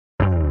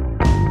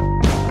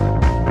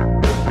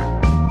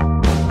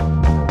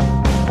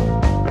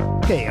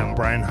Hey, I'm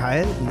Brian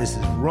Hyatt, and this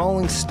is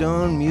Rolling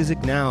Stone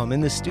Music Now. I'm in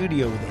the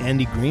studio with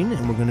Andy Green,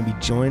 and we're going to be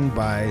joined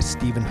by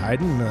Stephen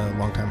Hyden, a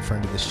longtime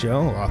friend of the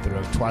show, author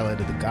of Twilight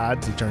of the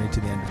Gods, A Journey to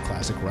the End of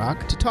Classic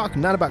Rock, to talk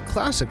not about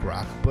classic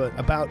rock, but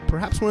about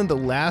perhaps one of the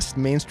last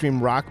mainstream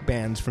rock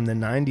bands from the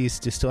 90s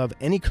to still have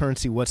any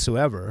currency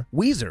whatsoever,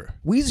 Weezer.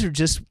 Weezer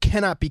just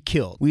cannot be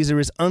killed. Weezer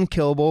is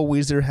unkillable.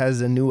 Weezer has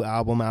a new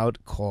album out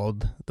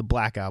called The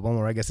Black Album,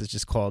 or I guess it's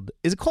just called...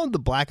 Is it called The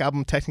Black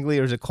Album technically,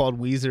 or is it called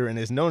Weezer and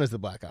is known as The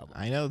Black Album?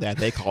 I know that.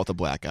 They call it The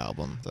Black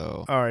Album,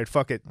 so... All right,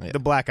 fuck it. Yeah. The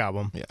Black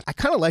Album. Yeah. I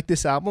kind of like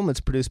this album. It's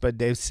produced by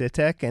Dave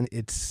Sitek, and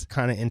it's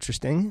kind of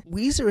interesting.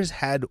 Weezer has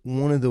had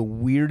one of the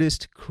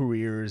weirdest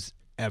careers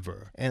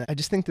ever, and I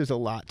just think there's a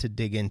lot to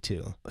dig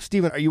into.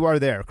 Stephen, you are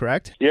there,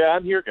 correct? Yeah,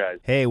 I'm here, guys.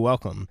 Hey,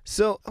 welcome.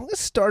 So I'm going to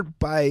start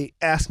by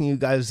asking you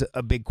guys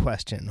a big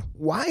question.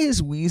 Why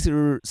is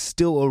Weezer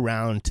still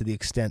around to the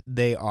extent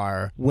they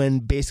are when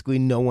basically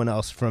no one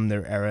else from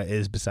their era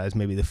is besides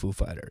maybe the Foo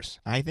Fighters?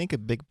 I think a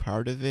big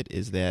part of it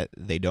is that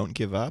they don't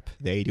give up.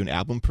 They do an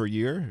album per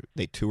year.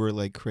 They tour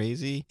like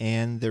crazy,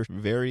 and they're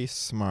very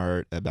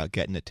smart about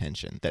getting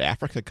attention. That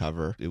Africa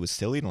cover, it was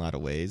silly in a lot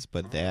of ways,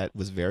 but that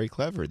was very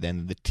clever.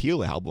 Then the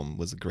Teal album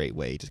was a great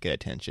way to get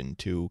attention.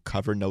 To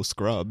cover No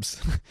Scrubs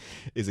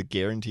is a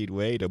guaranteed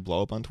way to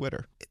blow up on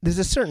Twitter. There's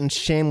a certain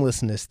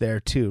shamelessness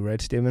there too,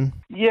 right, Stephen?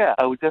 Yeah,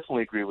 I would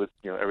definitely agree with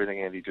everything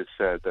Andy just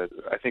said. That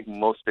I think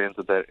most bands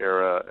of that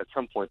era at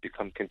some point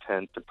become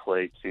content to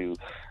play to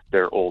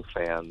their old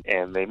fans,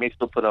 and they may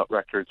still put out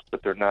records,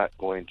 but they're not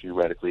going to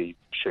radically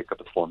shake up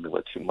the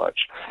formula too much.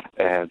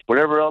 And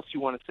whatever else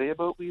you want to say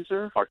about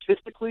Weezer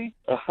artistically,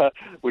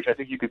 which I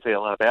think you could say a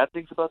lot of bad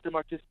things about them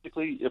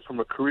artistically, from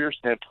a career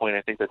standpoint,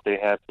 I think that they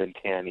have been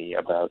canny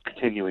about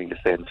continuing to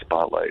stay in the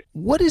spotlight.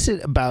 What is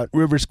it about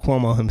Rivers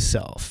Cuomo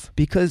himself?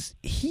 Because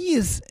he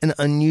is an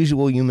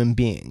unusual human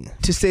being,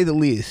 to say the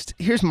least.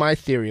 Here's my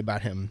theory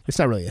about him. It's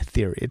not really a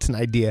theory, it's an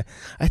idea.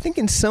 I think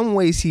in some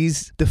ways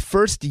he's the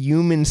first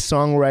human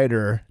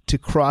songwriter to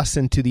cross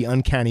into the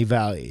uncanny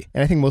valley.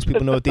 And I think most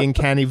people know what the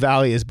uncanny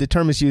valley is. The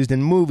term is used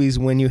in movies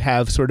when you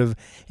have sort of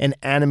an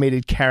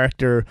animated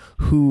character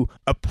who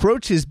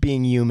approaches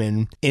being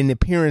human in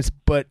appearance,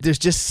 but there's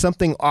just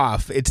something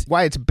off. It's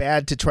why it's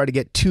bad to try to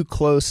get too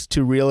close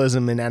to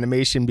realism in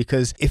animation,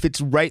 because if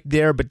it's right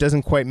there but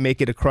doesn't quite make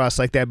it across,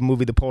 like that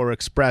movie The Polar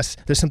Express,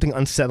 there's something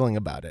unsettling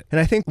about it. And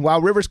I think while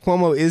Rivers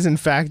Cuomo is, in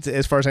fact,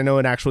 as far as I know,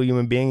 an actual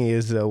human being, he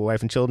has a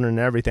wife and children and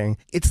everything,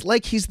 it's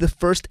like he's the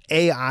first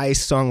AI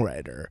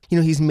songwriter.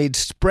 He's made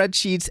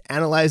spreadsheets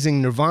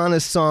analyzing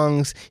Nirvana's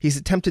songs. He's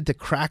attempted to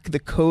crack the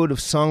code of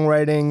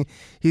songwriting.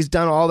 He's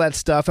done all that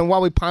stuff. And while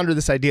we ponder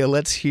this idea,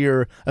 let's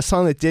hear a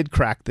song that did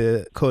crack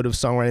the code of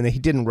songwriting that he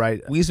didn't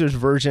write. Weezer's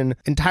version,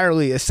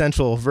 entirely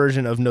essential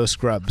version of No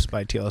Scrubs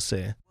by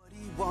TLC. What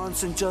he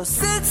wants and just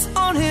sits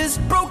on his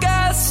broke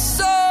ass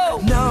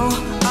soul. No,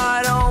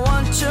 I don't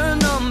want your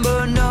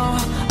number. No,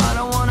 I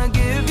don't want to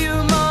give you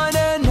mine.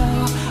 And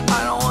no,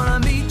 I don't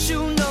want to meet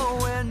you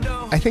nowhere.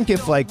 No. I think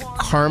if like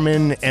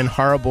Carmen and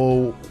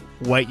horrible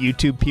white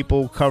YouTube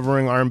people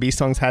covering R&B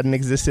songs hadn't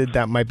existed,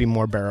 that might be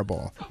more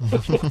bearable.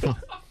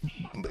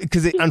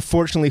 Because it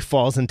unfortunately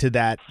falls into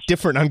that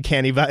different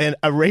uncanny valley,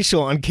 a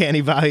racial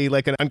uncanny valley,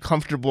 like an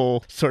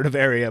uncomfortable sort of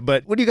area.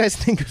 But what do you guys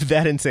think of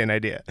that insane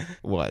idea?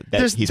 What?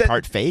 He's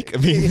part fake?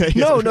 I mean,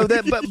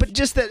 but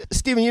just that,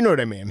 Stephen, you know what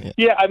I mean.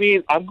 Yeah, I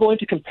mean, I'm going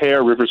to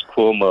compare Rivers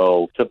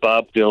Cuomo to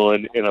Bob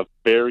Dylan in a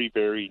very,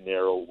 very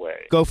narrow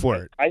way. Go for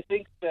it. I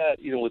think that,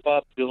 with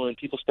Bob Dylan,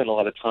 people spend a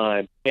lot of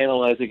time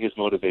analyzing his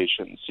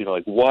motivations.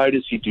 Like, why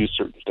does he do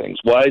certain things?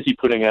 Why is he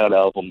putting out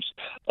albums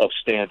of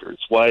standards?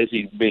 Why is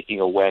he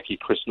making a wacky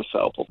Christmas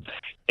album?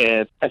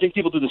 And I think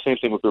people do the same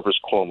thing with Rivers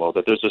Cuomo,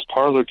 that there's this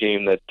parlor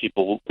game that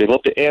they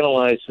love to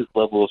analyze his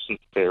level of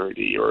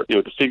sincerity, or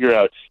to figure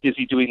out, is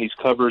he doing these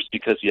covers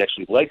because he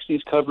actually likes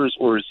these covers,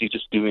 or is he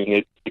just doing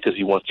it because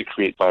he wants to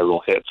create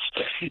viral hits?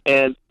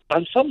 And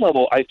on some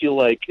level, I feel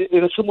like,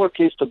 in a similar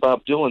case to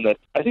Bob Dylan, that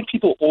I think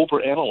people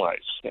overanalyze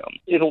him.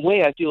 In a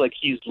way, I feel like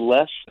he's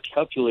less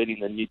calculating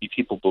than maybe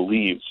people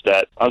believe.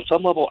 That on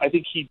some level, I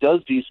think he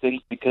does these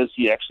things because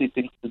he actually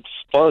thinks it's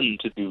fun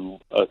to do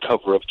a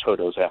cover of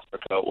Toto's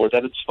Africa, or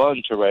that it's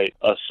fun to write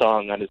a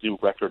song on his new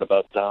record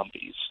about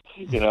zombies.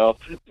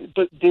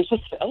 But there's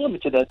this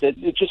element to that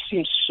it just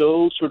seems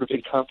so sort of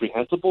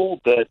incomprehensible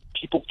that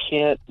people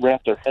can't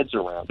wrap their heads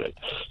around it.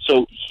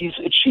 So he's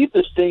achieved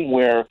this thing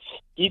where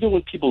even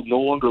when people no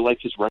longer like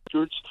his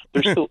records,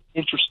 they're still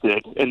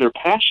interested and they're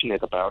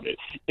passionate about it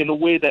in a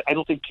way that I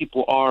don't think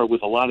people are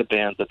with a lot of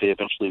bands that they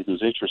eventually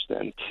lose interest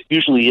in.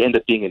 Usually you end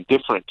up being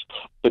indifferent,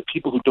 but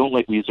people who don't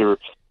like Weezer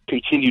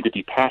continue to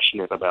be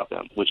passionate about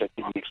them, which I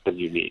think makes them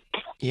unique.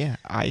 Yeah,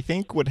 I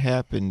think what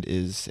happened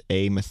is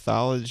a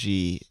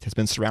mythology has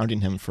been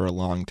surrounding him for a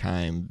long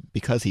time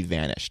because he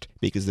vanished.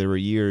 because there were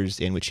years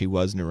in which he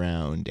wasn't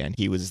around and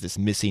he was this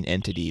missing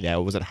entity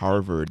that was at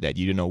Harvard that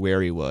you didn't know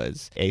where he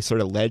was. A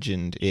sort of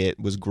legend, it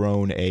was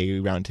grown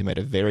around him at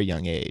a very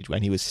young age.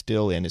 When he was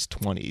still in his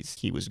 20s,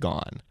 he was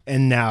gone.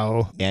 And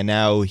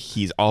now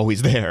he's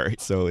always there.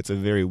 So it's a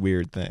very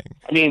weird thing.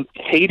 I mean,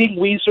 hating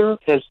Weezer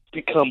has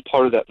become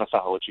part of that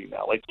mythology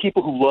now. Like,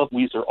 people who love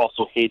Weezer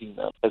also hating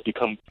them has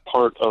become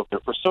part of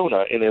their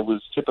persona, and it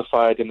was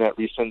typified in that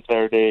recent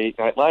Saturday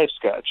Night Live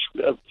sketch.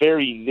 A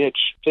very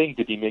niche thing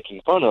to be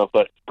making fun of,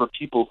 but for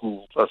people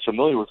who are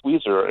familiar with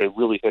Weezer, it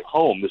really hit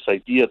home, this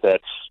idea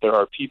that there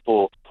are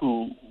people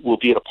who will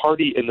be at a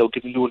party and they'll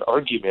get into an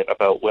argument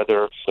about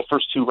whether the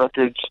first two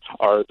records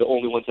are the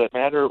only ones that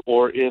matter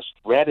or if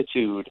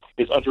Gratitude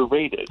is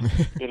underrated,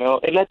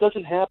 and that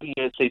doesn't happen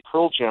with, say,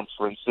 Pearl Jam,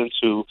 for instance,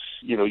 who,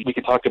 we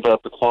could talk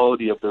about the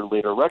quality of their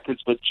later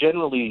records, but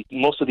generally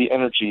most of the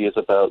energy is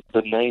about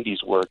the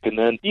 90s work. And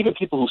then even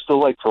people who still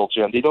like Pearl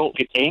Jam, they don't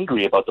get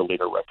angry about the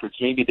later records.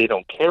 Maybe they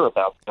don't care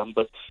about them,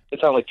 but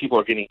it's not like people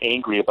are getting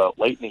angry about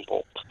Lightning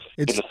Bolt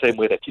in the same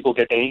way that people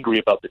get angry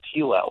about the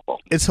Teal album.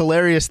 It's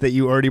hilarious that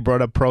you already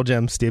brought up Pearl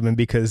Jam, Stephen,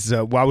 because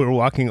while we were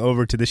walking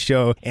over to the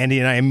show, Andy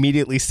and I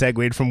immediately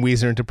segued from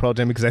Weezer into Pearl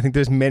Jam because I think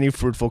there's many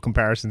fruitful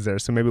comparisons there,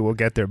 so maybe we'll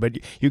get there. But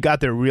you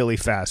got there really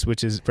fast,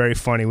 which is very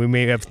funny. We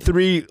may have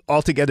three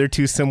altogether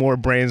too similar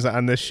brains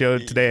on this show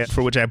today,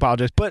 for which I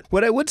apologize. But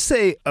what I would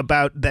say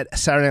about that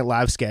Saturday Night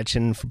Live sketch,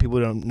 and for people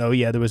who don't know,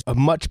 there was a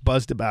much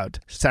buzzed about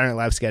Saturday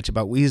Night Live sketch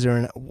about Weezer,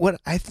 and what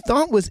I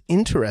thought was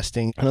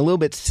interesting and a little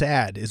bit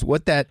sad is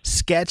what that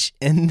sketch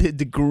and the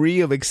degree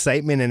of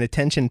excitement and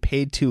attention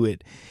paid to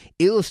it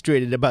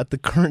illustrated about the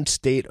current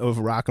state of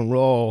rock and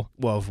roll,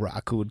 well, of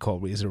rock, who would call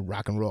Weezer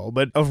rock and roll,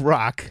 but of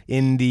rock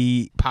in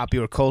the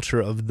popular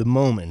culture of the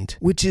moment,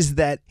 which is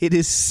that it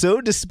is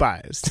so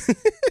despised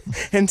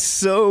and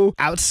so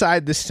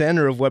outside the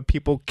center of what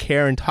people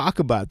care and talk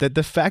about that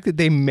the fact that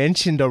they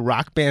mentioned a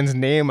rock band's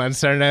name on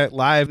Saturday Night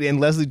Live and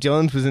Leslie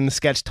Jones was in the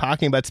sketch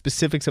talking about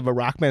specifics of a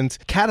rock band's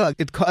catalog,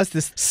 it caused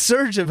this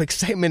surge of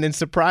excitement and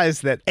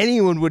surprise that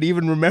anyone would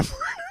even remember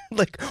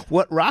like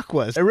what rock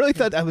was. I really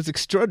thought that was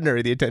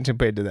extraordinary, the attention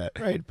paid to that.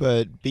 Right,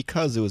 but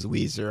because it was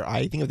Weezer,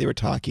 I think if they were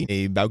talking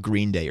about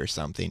Green Day or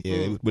something,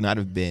 it would not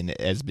have been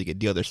as big a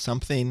deal. There's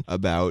something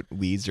about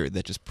Weezer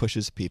that just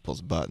pushes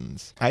people's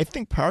buttons. I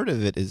think part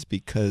of it is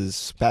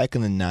because back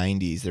in the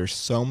 90s, there's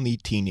so many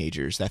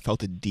teenagers that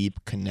felt a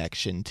deep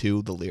connection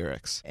to the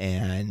lyrics,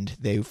 and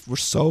they were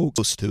so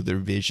close to their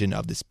vision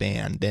of this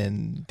band,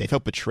 and they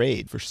felt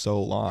betrayed for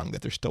so long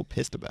that they're still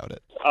pissed about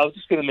it. I was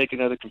just going to make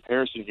another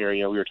comparison here.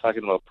 We were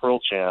talking about Pearl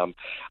Jam.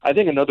 I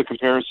think another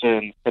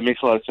comparison that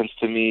makes a lot of sense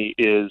to me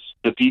is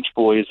the Beach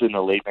Boys in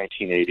the late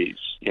 1980s.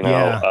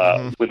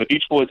 When the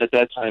Beach Boys at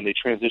that time, they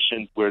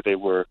transitioned where they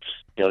were,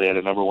 they had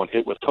a number one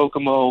hit with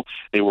Kokomo.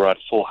 They were on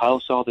Full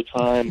House all the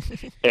time.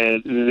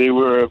 And they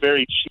were a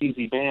very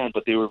cheesy band,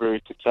 but they were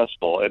very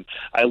successful. And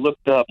I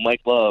looked up,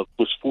 Mike Love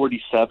was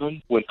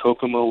 47 when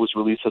Kokomo was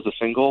released as a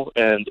single.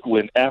 And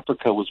when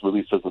Africa was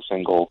released as a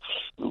single,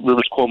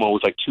 Rivers Cuomo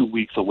was like 2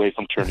 weeks away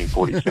from turning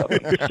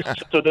 47.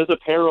 So there's a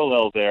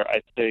parallel there,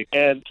 I think.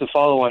 And to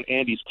follow on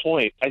Andy's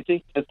point, I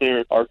think that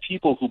there are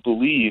people who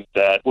believe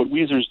that what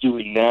Weezer's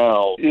doing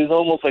now is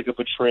almost like a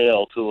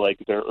betrayal to like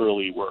their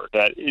early work,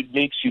 that it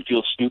makes you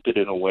feel stupid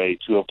in a way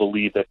to have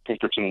believed that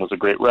Pinkerton was a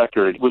great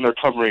record when they're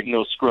covering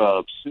No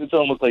Scrubs. It's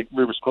almost like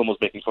Rivers Cuomo's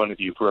making fun of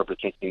you for ever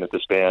thinking that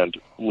this band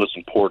was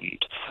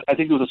important. I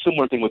think it was a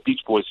similar thing with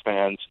Beach Boys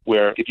fans,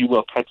 where if you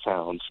love Pet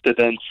Sounds, to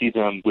then see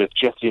them with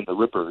Jesse and the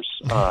Rippers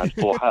on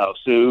Full House,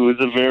 it was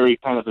a very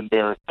kind of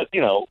embarrassing. But,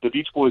 the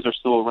Beach Boys are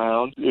still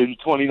around. In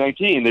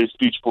 2019, there's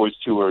Beach Boys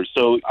tours.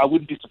 So I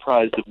wouldn't be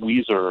surprised if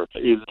Weezer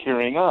is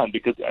carrying on,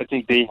 because I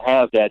think they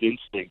have that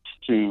instinct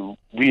to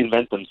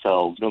reinvent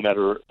themselves, no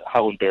matter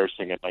how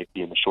embarrassing it might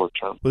be in the short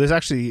term. Well, there's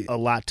actually a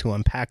lot to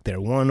unpack there.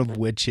 One of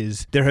which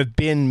is there have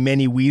been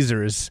many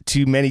Weezers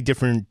to many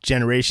different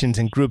generations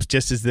and groups,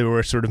 just as there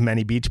were sort of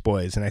many Beach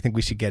Boys, and I think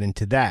we should get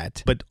into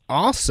that. But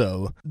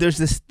also, there's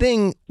this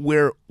thing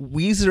where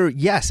Weezer,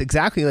 yes,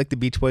 exactly like the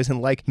Beach Boys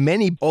and like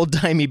many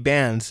old-timey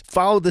bands,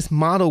 follow this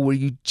model where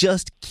you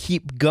just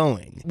keep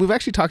going. We've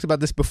actually talked about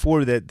this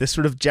before, that this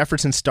sort of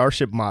Jefferson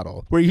Starship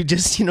model, where you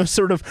just,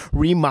 sort of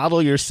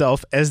remodel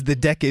yourself as the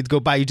decades go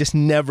by. You just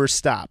never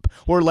stop.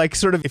 Or like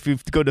sort of, if you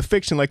go to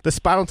fiction, like the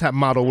Spinal Tap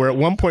model, where at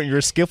one point you're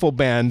a skiffle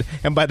band,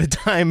 and by the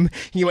time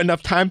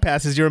enough time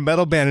passes, you're a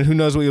metal band, and who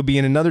knows what you'll be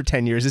in another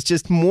 10 years. It's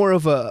just more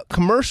of a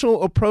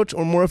commercial approach,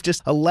 or more of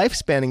just a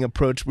life-spanning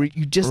approach where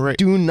you just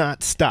do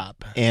not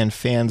stop. And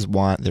fans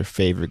want their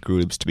favorite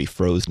groups to be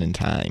frozen in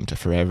time, to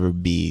forever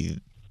be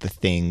the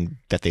thing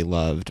that they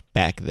loved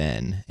back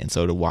then. And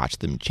so to watch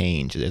them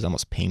change is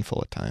almost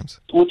painful at times.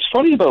 What's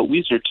funny about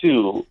Weezer,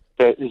 too,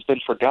 that has been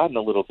forgotten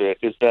a little bit,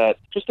 is that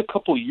just a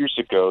couple years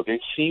ago,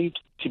 they seemed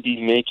to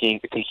be making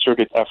a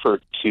concerted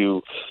effort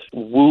to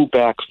woo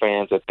back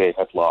fans that they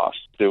had lost.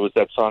 There was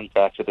that song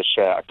Back to the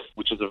Shack,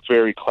 which is a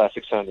very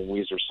classic-sounding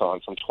Weezer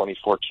song from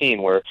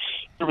 2014, where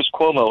Rivers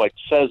Cuomo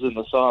says in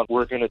the song,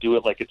 "We're going to do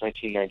it like it's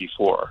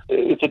 1994."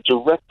 It's a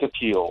direct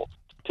appeal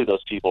to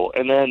those people.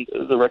 And then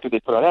the record they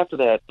put out after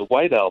that, the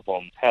White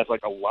Album, has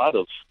like a lot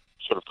of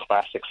sort of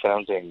classic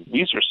sounding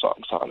Weezer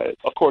songs on it.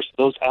 Of course,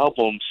 those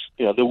albums,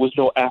 there was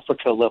no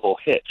Africa level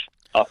hit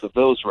off of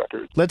those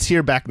records. Let's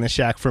hear Back in the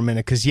Shack for a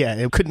minute, because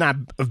it could not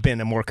have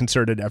been a more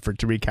concerted effort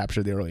to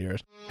recapture the early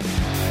years.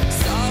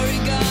 Sorry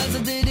guys,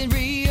 I didn't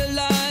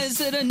realize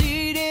that I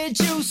needed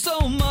you so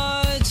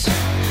much.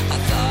 I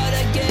thought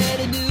I'd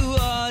get a new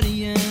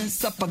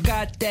audience. I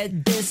forgot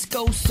that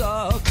disco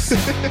sucks.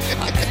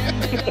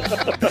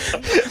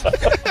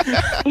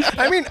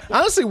 I mean,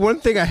 honestly, one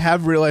thing I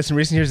have realized in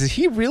recent years is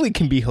he really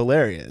can be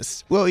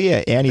hilarious. Well,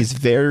 yeah, and he's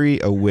very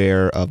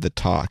aware of the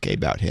talk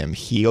about him.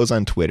 He goes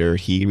on Twitter,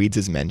 he reads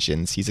his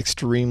mentions, he's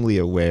extremely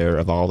aware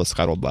of all the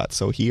scuttlebutt.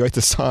 So he writes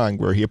a song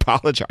where he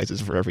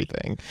apologizes for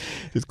everything.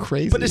 It's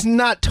crazy. But it's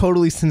not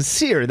totally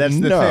sincere. That's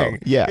the thing.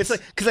 Yes. It's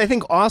like, because I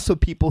think also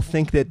people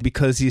think that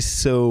because he's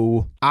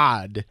so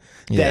odd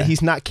that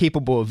he's not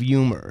capable of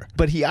humor.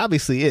 But he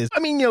obviously is. I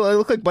mean, I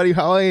look like Buddy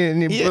Holly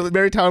and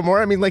Mary Tyler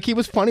Moore. I mean, like, he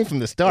was funny from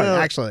the start,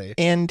 actually.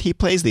 And he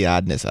plays the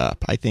oddness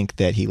up. I think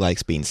that he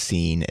likes being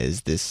seen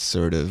as this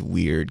sort of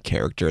weird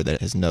character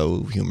that has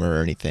no humor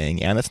or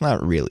anything, and it's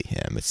not really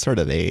him. It's sort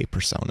of a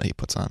persona he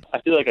puts on.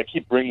 I feel like I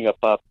keep bringing up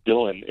Bob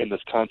Dylan in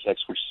this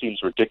context, which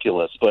seems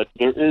ridiculous, but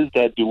there is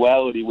that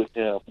duality with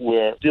him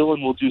where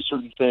Dylan will do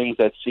certain things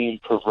that seem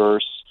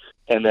perverse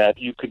and that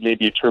you could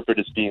maybe interpret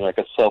as being like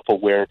a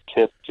self-aware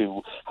tip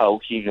to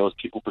how he knows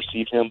people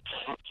perceive him.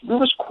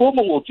 Rivers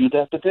Cuomo will do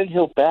that, but then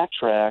he'll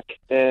backtrack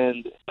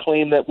and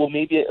claim that, well,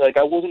 maybe, like,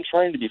 I wasn't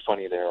trying to be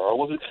funny there, or I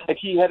wasn't. Like,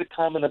 he had a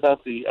comment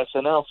about the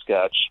SNL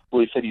sketch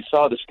where he said he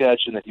saw the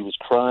sketch and that he was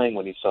crying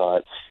when he saw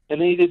it.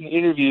 And then he did an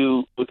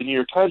interview with the New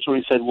York Times where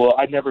he said, well,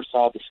 I never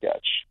saw the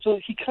sketch. So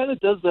he kind of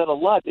does that a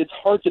lot. It's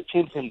hard to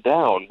pin him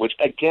down, which,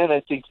 again,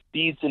 I think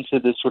feeds into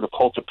this sort of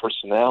cult of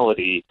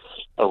personality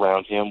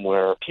around him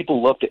where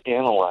people love to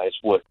analyze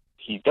what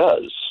he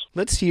does.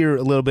 Let's hear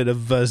a little bit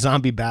of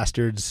Zombie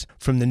Bastards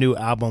from the new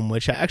album,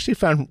 which I actually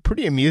found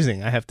pretty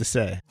amusing, I have to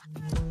say.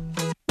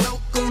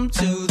 Welcome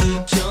to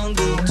the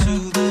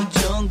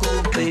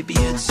jungle, baby,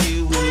 it's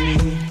you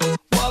and me.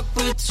 Walk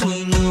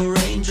between the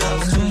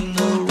raindrops,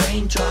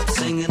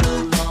 singing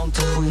along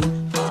to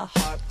Queen. My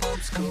heart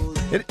pumps cool.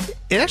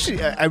 It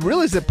actually, I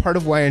realized that part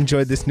of why I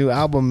enjoyed this new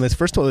album is,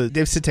 first of all,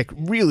 Dave Sitek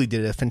really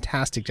did a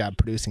fantastic job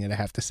producing it, I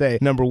have to say,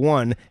 number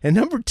one. And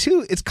number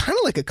two, it's kind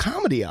of like a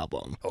comedy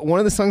album. One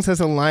of the songs has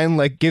a line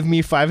like, give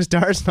me 5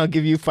 stars and I'll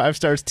give you 5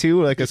 stars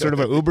too, like a sort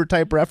of an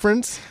Uber-type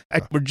reference.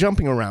 We're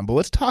jumping around, but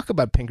let's talk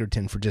about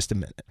Pinkerton for just a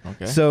minute.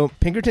 Okay. So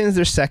Pinkerton is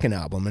their second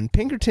album, and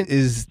Pinkerton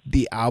is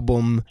the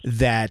album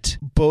that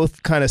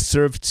both kind of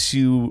served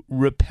to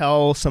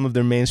repel some of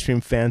their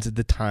mainstream fans at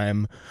the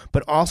time,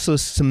 but also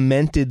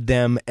cemented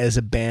them as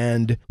a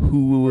band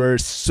who were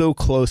so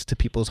close to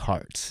people's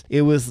hearts.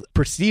 It was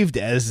perceived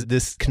as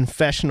this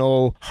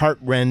confessional,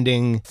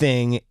 heart-rending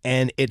thing,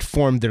 and it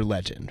formed their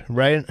legend,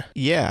 right?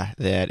 Yeah,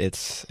 that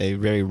it's a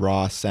very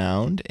raw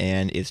sound,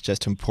 and it's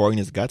just him pouring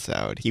his guts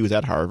out. He was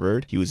at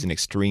Harvard. He was in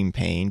extreme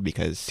pain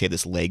because he had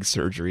this leg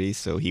surgery,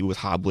 so he was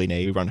hobbling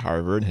around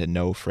Harvard, had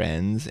no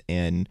friends,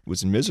 and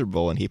was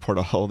miserable, and he poured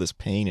all this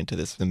pain into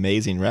this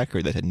amazing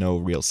record that had no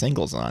real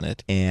singles on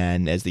it.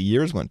 And as the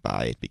years went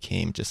by, it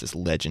became just this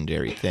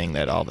legendary thing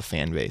that all the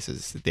fan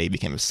bases, they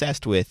became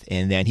obsessed with,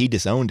 and then he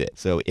disowned it.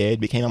 So it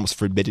became almost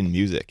forbidden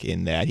music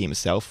in that he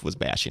himself was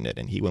bashing it,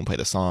 and he wouldn't play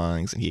the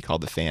songs, and he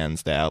called the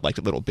fans that like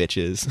little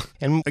bitches.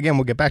 And again,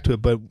 we'll get back to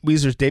it, but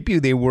Weezer's debut,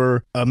 they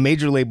were a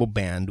major label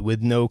band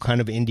with no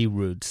kind of indie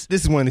roots.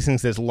 This is one of these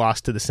things that's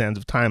lost to the sands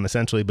of time,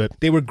 essentially, but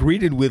they were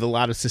greeted with a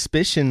lot of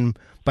suspicion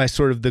by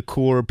sort of the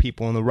cooler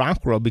people in the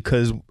rock world,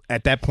 because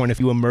at that point, if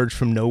you emerged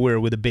from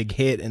nowhere with a big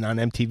hit and on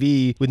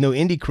MTV with no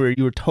indie career,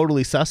 you were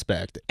totally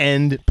suspect.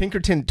 And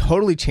Pinkerton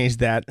totally changed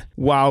that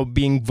while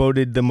being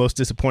voted the most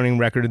disappointing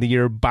record of the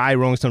year by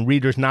Rolling Stone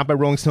readers, not by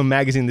Rolling Stone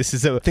magazine. This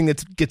is a thing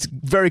that gets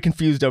very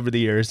confused over the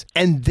years.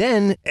 And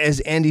then, as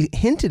Andy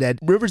hinted at,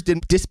 Rivers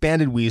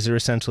disbanded Weezer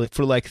essentially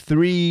for like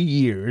 3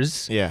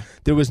 years. Yeah.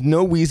 There was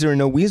no Weezer and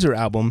no Weezer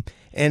album.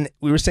 And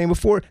we were saying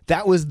before,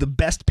 that was the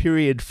best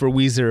period for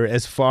Weezer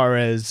as far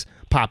as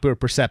popular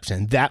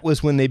perception. That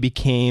was when they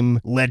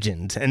became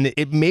legends. And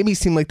it made me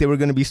seem like they were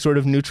going to be sort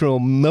of neutral,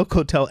 Milk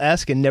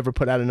Hotel-esque, and never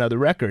put out another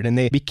record. And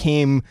they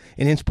became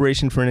an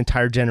inspiration for an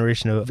entire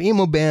generation of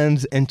emo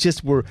bands and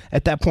just were,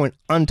 at that point,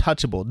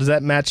 untouchable. Does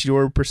that match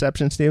your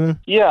perception, Stephen?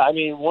 Yeah, I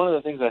mean, one of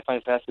the things I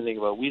find fascinating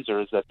about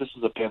Weezer is that this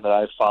is a band that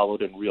I've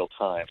followed in real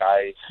time.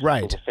 I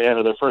was a fan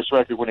of their first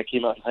record when it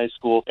came out in high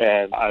school,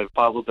 and I've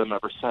followed them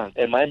ever since.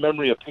 And my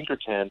memory of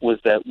Pinkerton was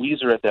that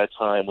Weezer at that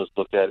time was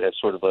looked at as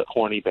sort of a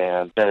corny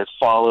band that had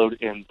followed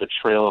in the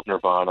trail of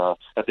Nirvana,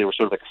 that they were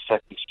sort of like a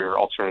second-tier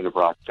alternative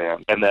rock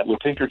band. And that with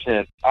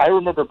Pinkerton, I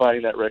remember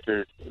buying that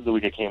record the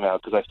week it came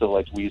out because I still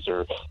liked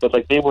Weezer, but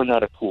like they were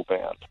not a cool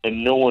band,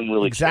 and no one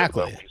really cared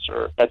about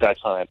Weezer at that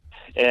time.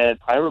 And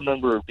I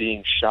remember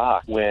being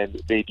shocked when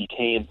they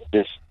became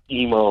this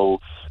emo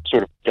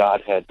sort of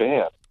godhead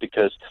band,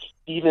 because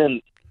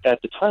even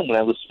at the time when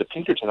I listened to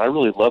Pinkerton, I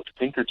really loved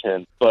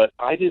Pinkerton, but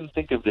I didn't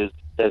think of it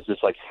as this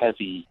like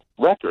heavy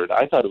record.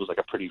 I thought it was like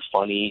a pretty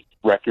funny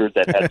record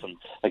that had some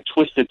like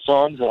twisted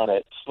songs on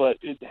it, but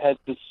it had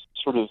this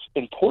sort of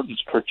importance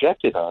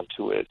projected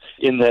onto it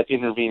in that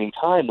intervening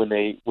time when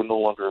they were no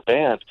longer a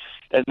band,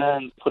 and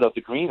then put out the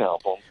Green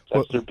album.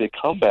 That's their big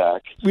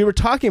comeback. We were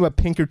talking about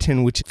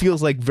Pinkerton, which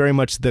feels like very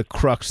much the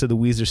crux of the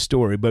Weezer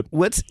story, but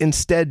let's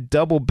instead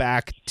double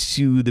back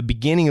to the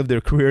beginning of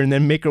their career and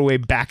then make our way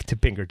back to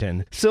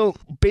Pinkerton. So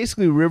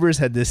basically Rivers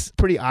had this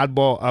pretty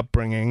oddball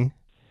upbringing.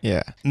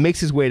 Yeah.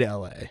 Makes his way to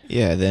L.A.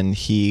 Yeah, then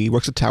he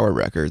works at Tower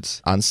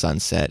Records on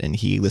Sunset, and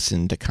he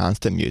listened to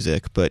constant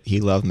music, but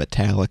he loved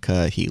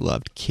Metallica, he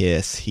loved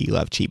Kiss, he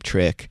loved Cheap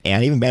Trick,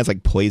 and even bands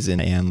like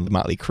Poison and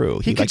Motley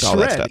Crue. He could liked all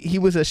shred. that stuff. He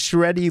was a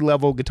shreddy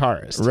level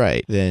guitarist.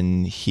 Right.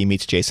 Then he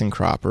meets Jason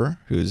Cropper,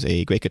 who's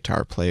a great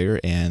guitar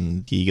player,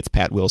 and he gets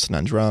Pat Wilson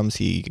on drums,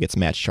 he gets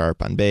Matt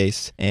Sharp on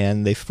bass,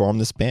 and they form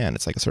this band.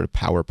 It's like a sort of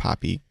power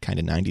poppy kind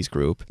of 90s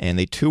group, and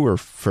they tour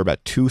for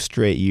about 2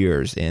 straight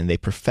years, and they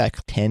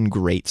perfect 10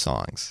 great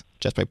songs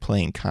just by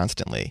playing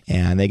constantly.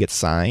 And they get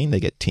signed, they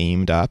get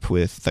teamed up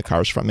with the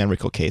Cars frontman Rick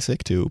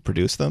Ocasek to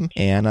produce them.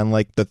 And on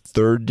like the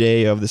 3rd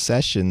day of the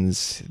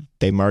sessions,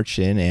 they march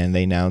in and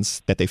they announce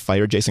that they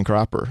fired Jason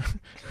Cropper,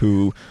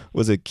 who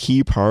was a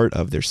key part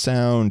of their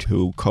sound,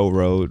 who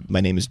co-wrote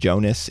My Name is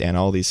Jonas and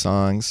all these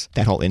songs.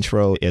 That whole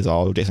intro is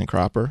all Jason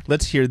Cropper.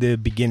 Let's hear the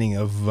beginning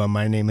of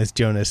My Name is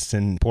Jonas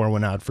and pour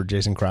one out for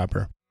Jason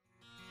Cropper.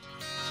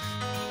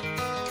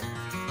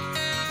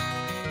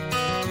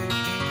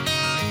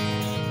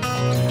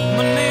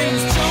 My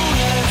name's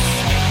Jonas.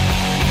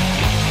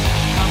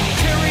 I'm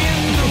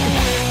carrying the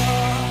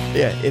weight.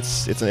 Yeah,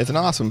 it's an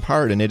awesome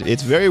part, and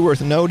it's very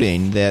worth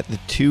noting that the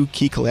 2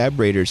 key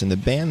collaborators in the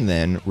band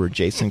then were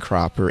Jason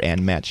Cropper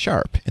and Matt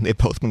Sharp, and they've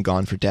both been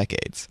gone for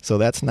decades. So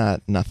that's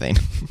not nothing.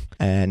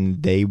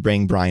 And they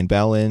bring Brian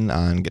Bell in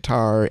on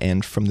guitar,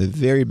 and from the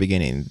very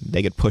beginning,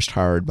 they get pushed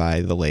hard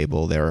by the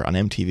label. They're on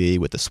MTV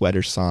with the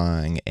Sweater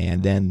song,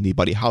 and then the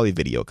Buddy Holly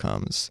video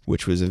comes,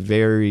 which was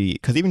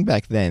because even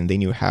back then, they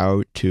knew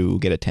how to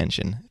get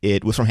attention.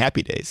 It was from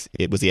Happy Days.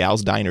 It was the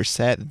Al's Diner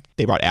set.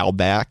 They brought Al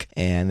back,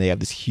 and they have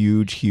this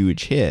huge,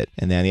 huge hit.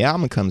 And then the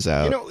album comes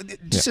out.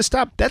 Just to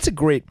stop, that's a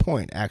great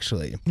point,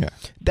 actually. Yeah.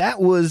 That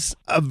was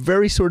a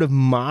very sort of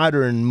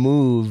modern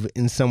move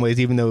in some ways,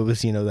 even though it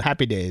was, the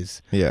Happy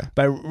Days. Yeah.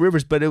 By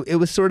Rivers, but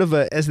it was sort of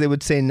as they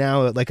would say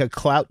now, like a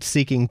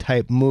clout-seeking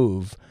type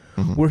move,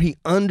 where he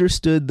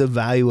understood the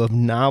value of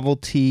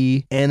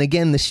novelty and,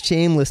 again, the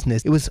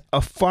shamelessness. It was a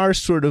far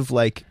sort of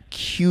like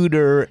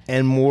cuter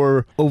and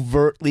more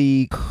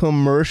overtly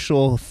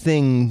commercial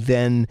thing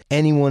than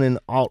anyone in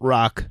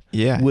alt-rock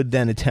would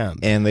then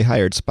attempt. And they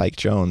hired Spike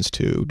Jonze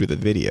to do the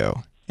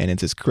video. And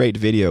it's this great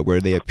video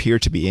where they appear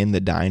to be in the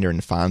diner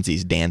and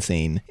Fonzie's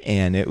dancing.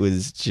 And it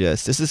was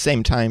this is the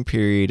same time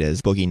period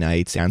as Boogie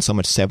Nights and so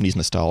much 70s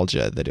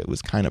nostalgia that it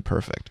was kind of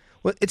perfect.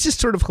 Well, it's just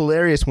sort of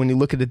hilarious when you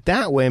look at it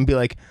that way and be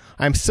like,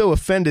 I'm so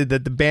offended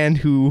that the band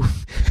who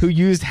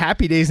used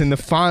Happy Days and the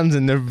Fonz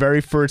in their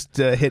very first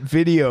hit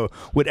video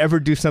would ever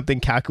do something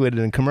calculated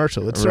and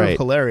commercial. It's sort of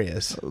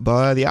hilarious.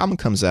 But the album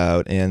comes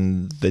out,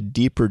 and the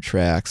deeper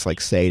tracks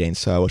like Say It Ain't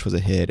So, which was a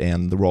hit,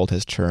 and The World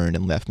Has Turned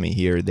and Left Me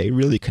Here, they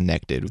really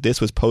connected.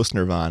 This was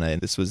post-Nirvana,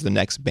 and this was the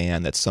next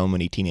band that so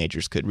many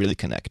teenagers could really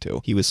connect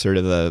to. He was sort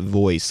of the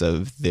voice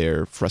of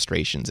their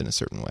frustrations in a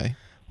certain way.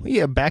 Well,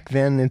 yeah, back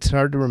then, it's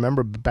hard to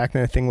remember, but back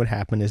then a thing would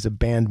happen is a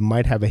band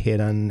might have a hit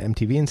on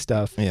MTV and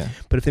stuff,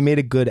 but if they made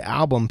a good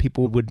album,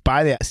 people would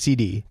buy that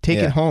CD, take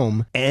it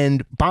home,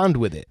 and bond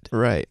with it.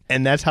 Right.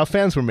 And that's how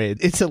fans were made.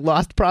 It's a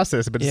lost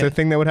process, but it's a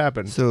thing that would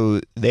happen.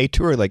 So they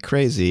tour like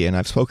crazy, and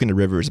I've spoken to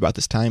Rivers about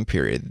this time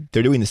period.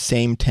 They're doing the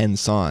same 10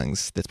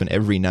 songs that's been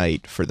every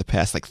night for the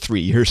past 3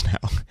 years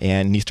now,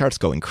 and he starts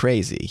going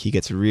crazy. He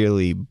gets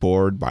really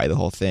bored by the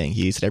whole thing.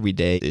 He said every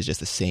day is just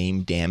the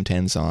same damn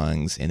 10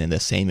 songs, and then the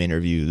same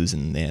interviews,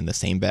 and the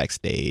same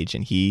backstage,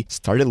 and he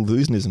started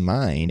losing his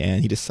mind,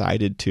 and he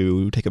decided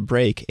to take a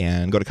break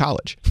and go to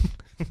college.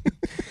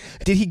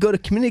 Did he go to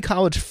community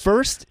college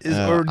first?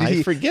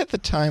 I forget the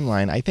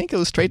timeline. I think it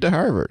was straight to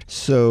Harvard.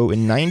 So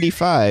in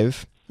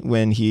 95,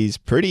 when he's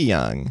pretty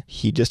young,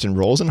 he just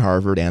enrolls in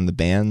Harvard and the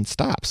band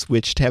stops,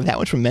 which to have that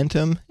much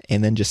momentum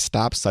and then just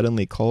stop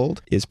suddenly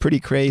cold is pretty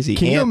crazy.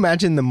 Can you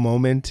imagine the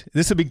moment?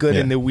 This will be good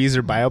in the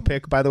Weezer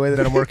biopic, by the way,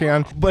 that I'm working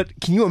on. But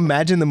can you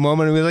imagine the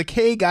moment where we're like,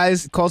 hey,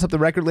 guys, calls up the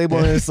record label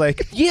and it's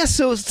like,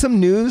 so some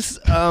news.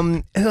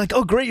 And they're like,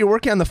 oh, great, you're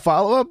working on the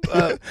follow-up?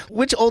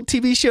 Which old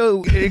TV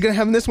show are you going to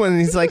have in this one?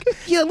 And he's like,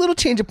 a little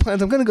change of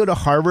plans. I'm going to go to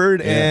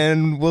Harvard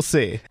and we'll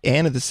see.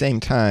 And at the same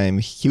time,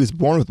 he was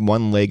born with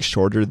one leg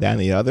shorter than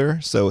the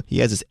other. So he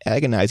has this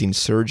agonizing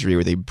surgery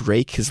where they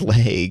break his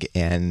leg.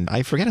 And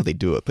I forget how they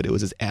do it, but it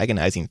was this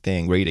agonizing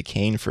thing where he had a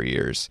cane for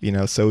years.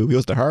 So he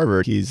goes to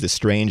Harvard. He's this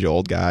strange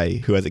old guy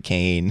who has a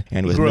cane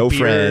and with no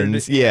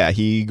friends. Yeah,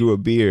 he grew a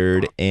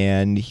beard,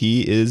 and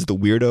he is the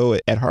weirdo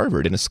at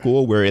Harvard in a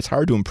school where it's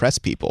hard to impress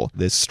people.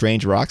 This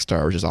strange rock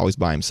star is just always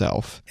by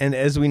himself. And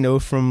as we know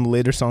from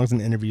later songs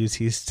and interviews,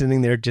 he's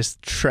sitting there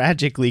just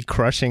tragically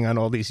crushing on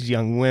all these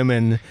young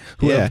women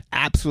who have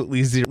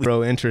absolutely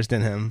zero interest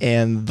in him.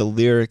 And the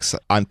lyrics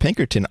on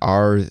Pinkerton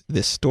are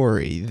this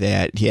story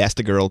that he asked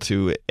a girl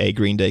to a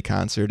Green Day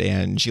concert,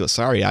 and she was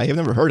sorry, I have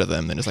never heard of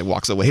them, and just like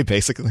walks away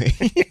basically.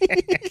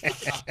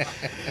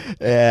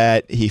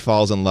 He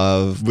falls in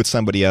love with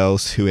somebody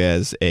else who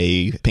has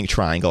a pink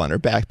triangle on her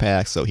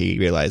backpack, so he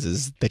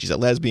realizes that she's a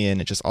lesbian,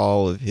 and just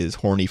all of his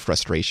horny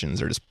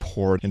frustrations are just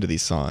poured into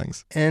these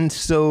songs. And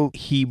so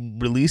he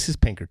releases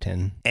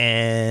Pinkerton,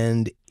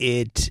 and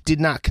it did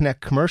not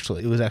connect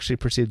commercially. It was actually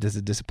perceived as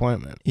a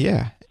disappointment.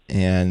 Yeah.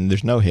 And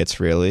there's no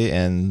hits really,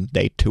 and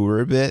they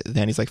tour a bit.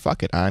 Then he's like,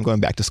 fuck it, I'm going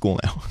back to school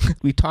now.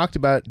 We talked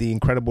about the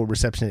incredible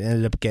reception it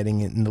ended up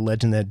getting and the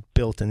legend that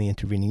built in the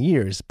intervening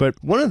years.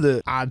 But one of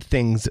the odd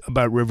things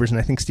about Rivers, and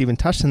I think Stephen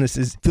touched on this,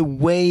 is the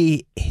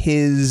way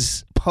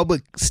his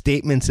public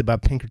statements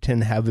about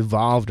Pinkerton have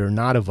evolved or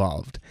not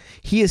evolved.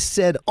 He has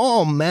said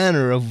all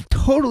manner of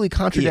totally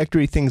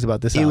contradictory things about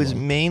this album. It was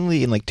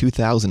mainly in like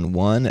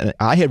 2001, and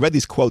I had read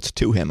these quotes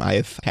to him. I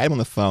have had him on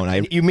the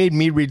phone. You made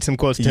me read some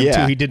quotes to him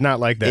too. He did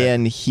not like that.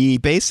 And he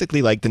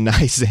basically like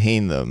denies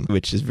saying them,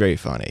 which is very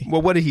funny.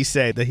 Well, what did he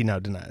say that he now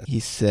denies? He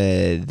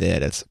said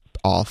that it's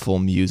awful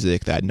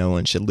music, that no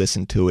one should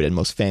listen to it, and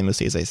most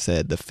famously, as I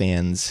said, the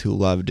fans who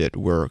loved it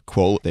were,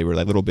 quote, they were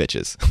like little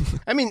bitches.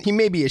 I mean, he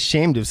may be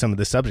ashamed of some of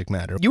the subject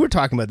matter. You were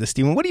talking about this,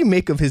 Stephen. What do you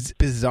make of his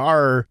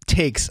bizarre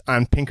takes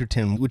on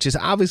Pinkerton, which is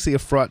obviously a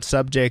fraught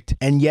subject,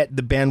 and yet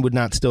the band would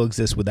not still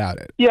exist without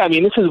it? Yeah, I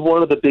mean, this is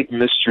one of the big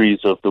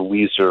mysteries of the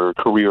Weezer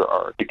career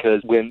arc,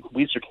 because when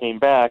Weezer came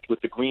back with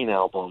the Green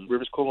album,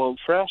 Rivers Cuomo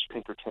trashed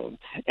Pinkerton,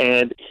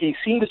 and he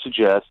seemed to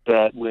suggest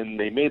that when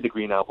they made the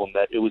Green album,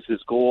 that it was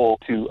his goal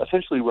to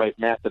essentially write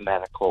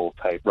mathematical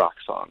type rock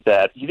songs,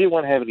 that he didn't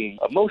want to have any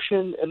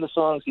emotion in the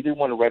songs, he didn't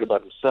want to write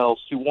about himself,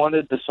 he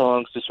wanted the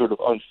songs to sort of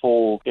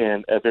unfold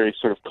in a very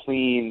sort of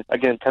clean,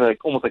 again, kind of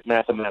like almost like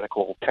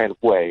mathematical kind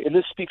of way. And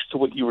this speaks to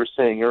what you were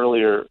saying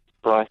earlier,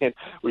 Brian,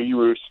 where you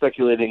were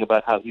speculating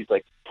about how he's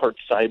like part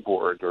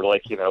cyborg, or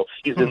like,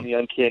 he's in the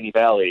uncanny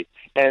valley.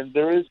 And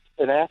there is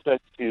an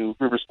aspect to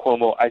Rivers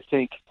Cuomo, I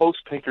think,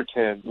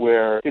 post-Pinkerton,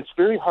 where it's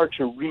very hard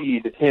to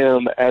read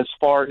him as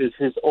far as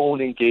his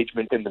own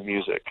engagement in the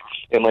music,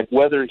 and like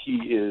whether he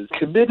is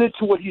committed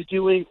to what he's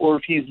doing or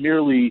if he's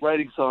merely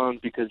writing songs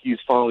because he's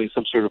following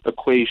some sort of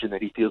equation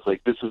that he feels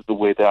like this is the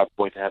way that I'm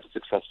going to have a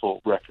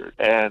successful record.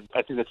 And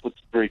I think that's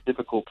what's very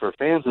difficult for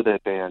fans of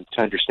that band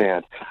to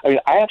understand. I mean,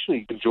 I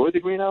actually enjoy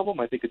the Green album.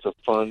 I think it's a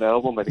fun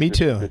album. I think Me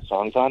too. There's good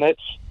songs on it.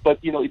 But,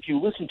 if you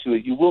listen to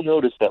it, you will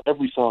notice that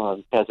every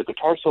song has a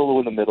guitar solo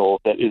in the middle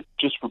that is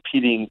just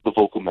repeating the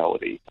vocal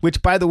melody.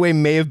 Which, by the way,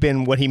 may have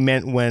been what he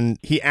meant when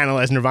he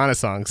analyzed Nirvana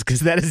songs,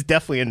 because that is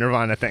definitely a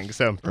Nirvana thing.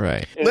 So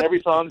right. And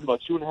every song is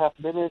about 2.5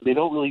 minutes. They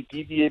don't really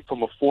deviate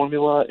from a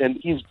formula, and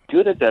he's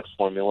good at that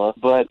formula,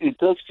 but it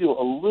does feel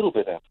a little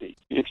bit empty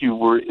if you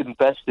were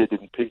invested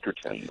in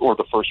Pinkerton or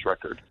the first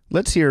record.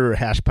 Let's hear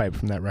Hash Pipe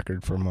from that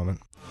record for a moment.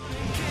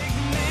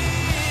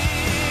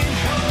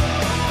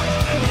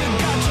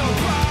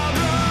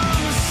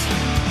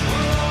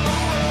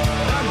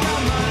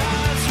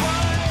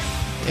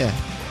 Yeah,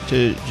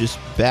 to just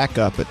back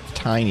up a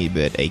tiny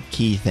bit, a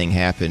key thing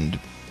happened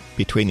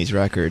between these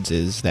records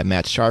is that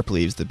Matt Sharp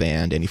leaves the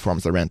band and he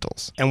forms the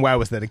Rentals. And why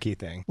was that a key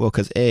thing? Well,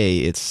 because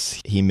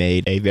he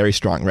made a very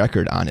strong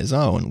record on his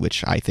own,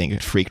 which I think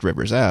freaked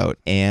Rivers out,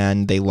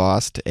 and they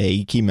lost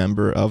a key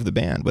member of the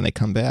band. When they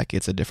come back,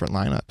 it's a different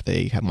lineup.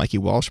 They have Mikey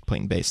Walsh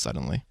playing bass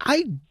suddenly.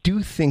 I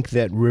do think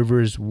that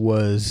Rivers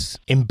was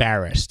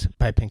embarrassed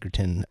by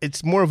Pinkerton.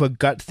 It's more of a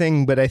gut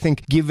thing, but I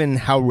think given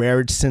how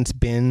rare it's since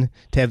been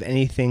to have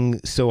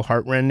anything so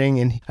heartrending,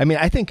 and I mean,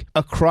 I think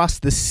Across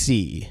the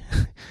Sea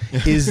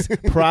is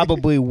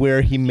probably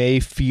where he may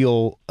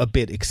feel a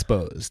bit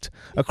exposed.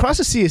 Across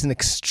the Sea is an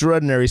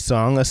extraordinary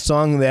song, a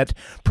song that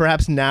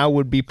perhaps now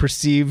would be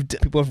perceived,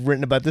 people have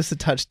written about this a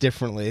touch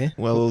differently.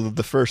 Well,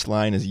 the first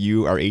line is,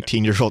 "You are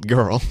 18-year-old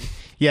girl."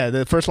 Yeah,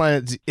 the first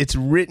line, it's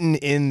written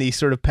in the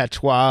sort of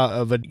patois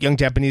of a young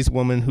Japanese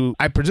woman who,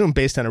 I presume,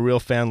 based on a real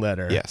fan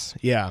letter. Yes.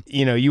 Yeah.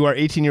 You are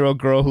 18-year-old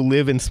girl who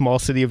live in small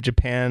city of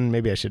Japan.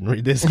 Maybe I shouldn't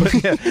read this, but,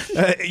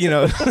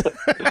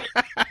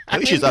 At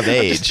least she's of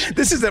age.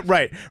 This is it,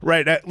 right.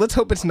 Let's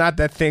hope it's not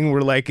that thing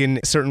where, like, in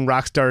certain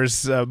rock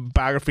stars'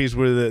 biographies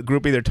where the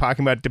groupie they're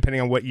talking about, depending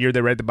on what year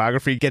they write the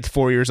biography, gets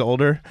 4 years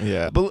older.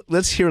 Yeah. But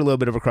let's hear a little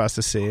bit of Across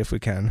the Sea, if we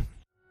can.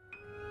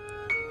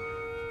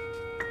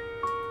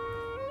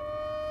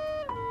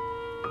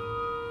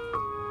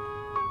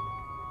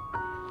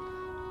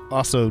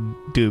 Also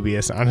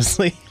dubious,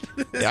 honestly.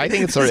 Yeah, I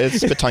think it's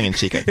a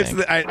tongue-in-cheek, I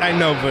think. I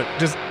know, but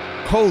just,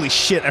 holy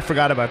shit, I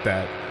forgot about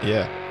that.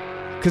 Yeah.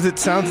 Because it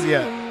sounds,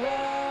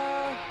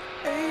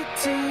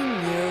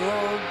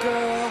 18-year-old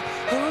girl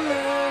who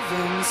lives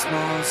in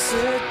small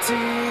city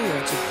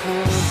at your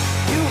point.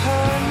 You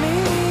heard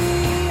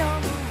me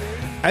on the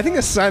radio. I think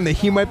a sign that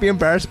he might be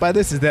embarrassed by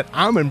this is that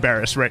I'm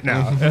embarrassed right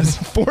now. As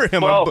for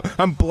him, Well-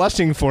 I'm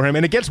blushing for him,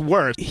 and it gets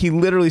worse. He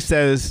literally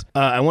says,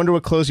 I wonder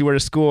what clothes you wear to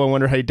school. I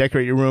wonder how you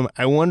decorate your room.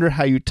 I wonder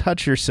how you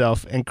touch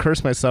yourself, and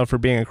curse myself for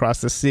being across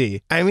the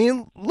sea. I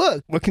mean,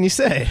 look, what can you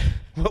say?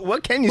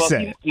 What can you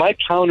say? My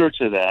counter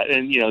to that,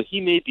 and he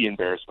may be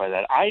embarrassed by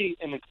that. I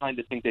am inclined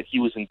to think that he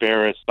was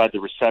embarrassed by the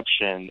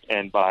reception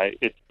and by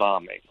its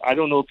bombing. I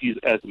don't know if he's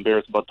as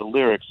embarrassed about the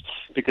lyrics,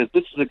 because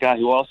this is a guy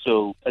who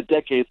also, a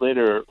decade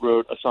later,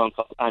 wrote a song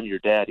called "I'm Your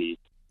Daddy"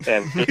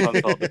 and a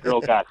song called "The Girl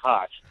Got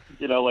Hot."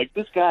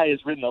 This guy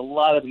has written a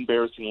lot of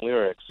embarrassing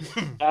lyrics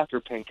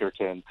after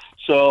Pinkerton.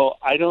 So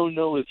I don't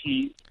know if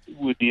he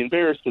would be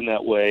embarrassed in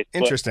that way.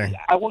 Interesting. But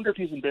I wonder if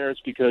he's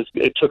embarrassed because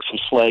it took some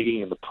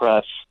slagging in the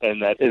press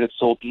and it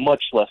sold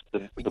much less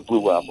than the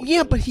Blue album.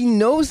 Yeah, but he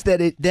knows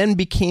that it then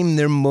became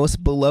their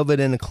most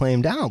beloved and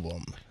acclaimed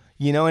album.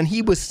 And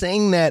he was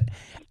saying that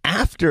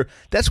after.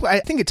 That's why I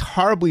think it's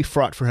horribly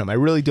fraught for him. I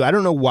really do. I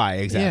don't know why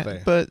exactly.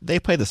 Yeah, but they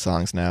play the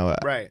songs now.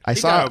 Right. I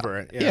He saw got over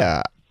it.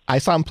 Yeah, I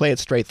saw him play it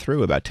straight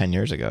through about 10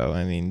 years ago.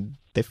 I mean,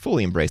 they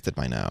fully embraced it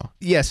by now.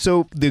 Yeah,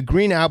 so the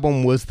Green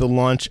Album was the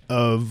launch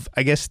of,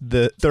 I guess,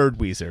 the third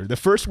Weezer. The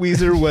first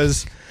Weezer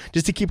was,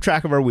 just to keep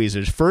track of our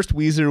Weezers, first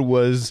Weezer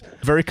was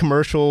a very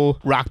commercial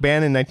rock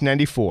band in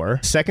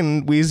 1994.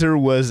 Second Weezer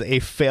was a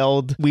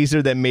failed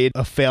Weezer that made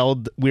a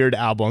failed weird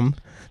album.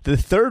 The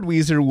third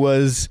Weezer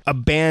was a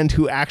band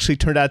who actually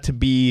turned out to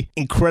be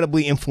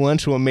incredibly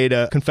influential and made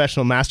a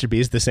confessional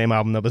masterpiece, the same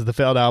album that was the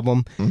failed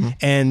album,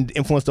 and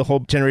influenced a whole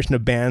generation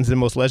of bands in the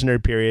most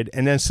legendary period.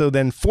 And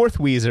then fourth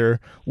Weezer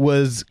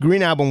was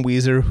Green Album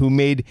Weezer, who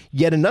made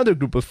yet another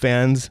group of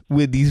fans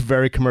with these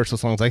very commercial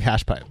songs like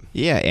Hash Pipe.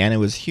 Yeah, and it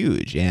was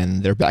huge.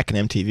 And they're back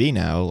in MTV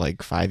now,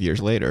 like 5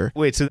 years later.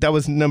 Wait, so that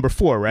was number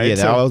 4, right? Yeah,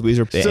 that was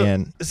Weezer.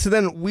 So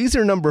then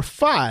Weezer number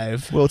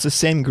 5... Well, it's the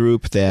same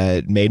group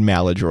that made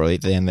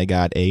Maladroit, then they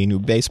got a new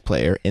bass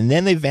player, and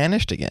then they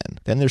vanished again.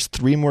 Then there's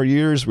 3 more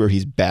years where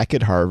he's back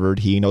at Harvard.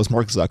 He knows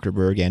Mark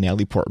Zuckerberg and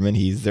Natalie Portman.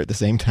 He's there at the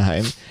same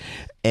time.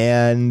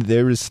 And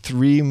there was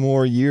 3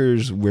 more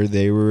years where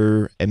they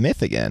were a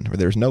myth again, where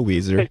there's no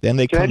Weezer. Then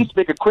they Can I just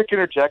make a quick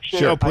interjection?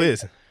 Sure,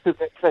 please.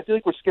 Because I feel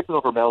like we're skipping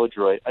over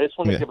Maladroit. I just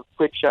want to give a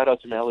quick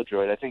shout-out to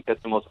Maladroit. I think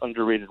that's the most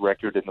underrated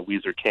record in the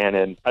Weezer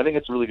canon. I think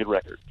it's a really good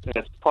record. And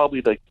it's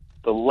probably like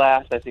the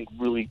last, I think,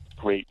 really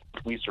great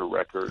Weezer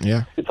record.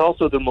 Yeah. It's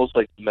also the most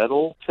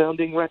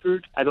metal-sounding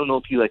record. I don't know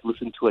if you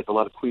listened to a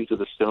lot of Queens of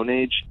the Stone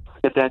Age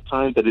at that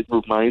time, but it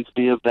reminds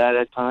me of that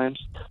at times.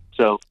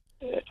 So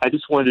I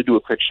just wanted to do a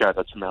quick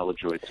shout-out to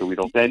Maladroit so we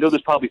don't... I know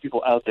there's probably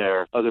people out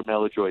there, other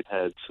Maladroit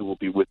heads, who will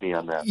be with me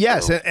on that.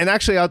 Yes, so. and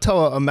actually I'll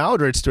tell a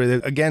Maladroit story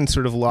that, again,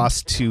 sort of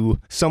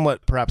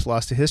somewhat perhaps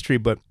lost to history,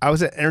 but I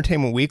was at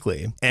Entertainment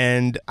Weekly,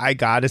 and I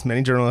got, as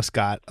many journalists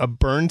got, a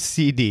burned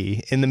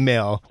CD in the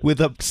mail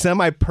with a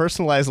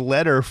semi-personalized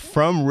letter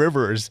from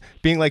Rivers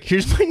being like,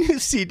 here's my new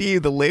CD,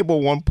 the label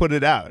won't put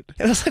it out.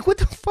 And I was like, what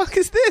the fuck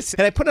is this?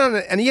 And I put it on,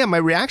 and yeah, my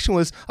reaction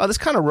was, oh, this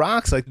kind of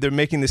rocks. Like, they're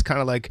making this kind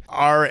of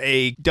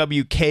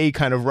RAWK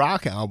kind of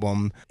rock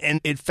album, and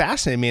it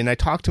fascinated me, and I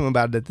talked to him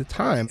about it at the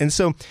time. And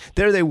so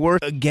there they were,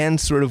 again,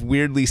 sort of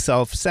weirdly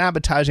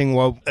self-sabotaging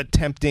while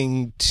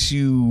attempting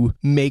to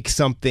make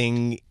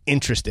something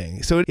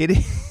interesting. So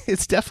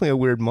it's definitely a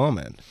weird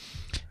moment.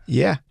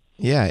 Yeah,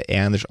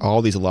 and there's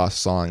all these lost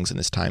songs in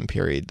this time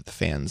period that the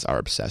fans are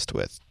obsessed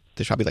with.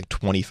 There's probably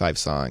 25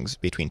 songs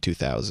between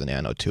 2000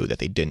 and 2002 that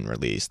they didn't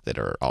release that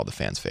are all the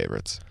fans'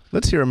 favorites.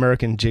 Let's hear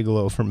American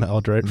Gigolo from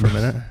Maladroit for a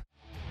minute.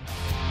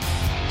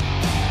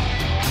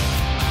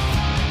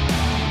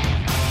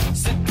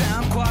 Sit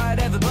down, quiet,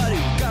 everybody.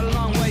 We've got a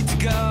long way to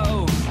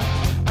go.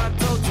 I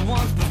told you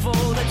once before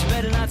that you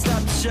better not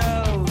stop the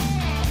show.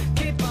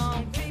 Keep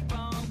on, keep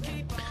on,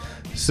 keep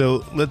on.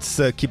 So let's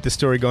keep the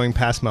story going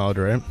past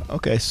Maladroit.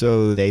 Okay,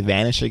 so they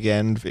vanish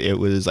again. It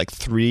was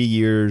 3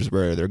 years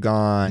where they're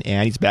gone,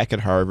 and he's back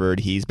at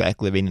Harvard. He's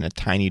back living in a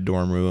tiny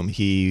dorm room.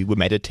 He would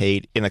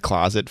meditate in a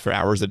closet for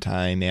hours at a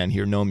time and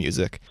hear no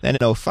music. Then in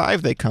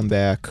 2005, they come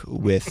back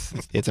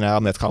with, it's an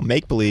album that's called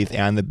Make Believe,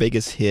 and the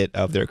biggest hit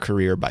of their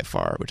career by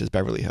far, which is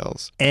Beverly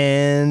Hills.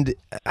 And,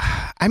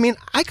 I mean,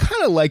 I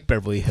kind of like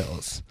Beverly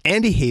Hills.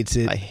 Andy hates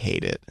it. I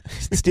hate it.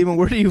 Stephen,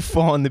 where do you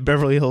fall on the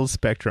Beverly Hills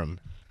spectrum?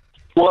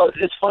 Well,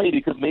 it's funny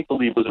because Make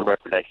Believe was a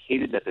record I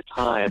hated at the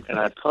time, and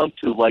I've come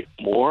to like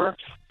more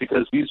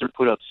because Weezer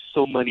put out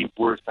so many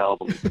worse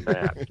albums than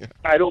that.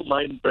 I don't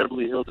mind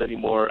Beverly Hills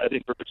anymore. I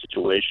think Perfect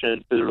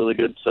Situation is a really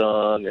good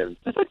song, and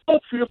there's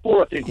about 3 or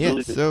 4, I think,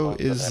 really good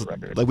songs on that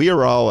record. We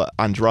Are All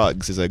on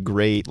Drugs is a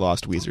great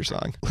lost Weezer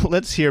song.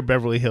 Let's hear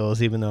Beverly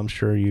Hills, even though I'm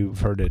sure you've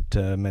heard it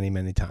many,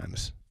 many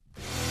times.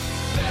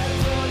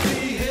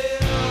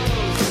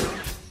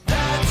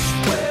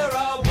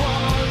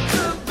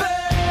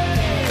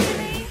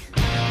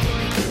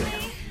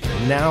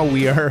 Now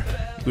we are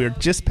We were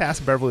just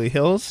past Beverly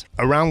Hills,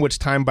 around which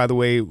time, by the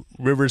way,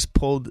 Rivers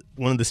pulled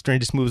one of the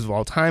strangest moves of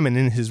all time, and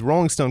in his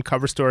Rolling Stone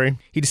cover story,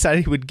 he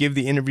decided he would give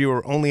the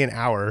interviewer only an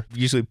hour.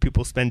 Usually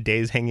people spend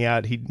days hanging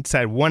out. He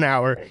decided 1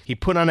 hour. He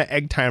put on an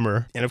egg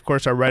timer, and of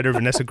course our writer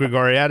Vanessa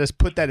Gregoriadis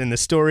put that in the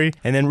story,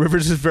 and then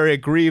Rivers was very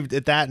aggrieved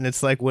at that, and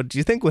it's like, what do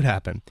you think would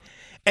happen?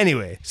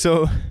 Anyway,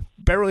 so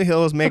Beverly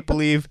Hills,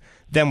 make-believe.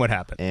 Then what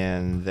happened?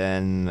 And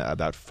then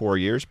about 4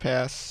 years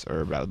pass,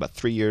 or about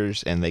 3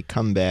 years, and they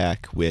come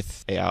back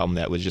with an album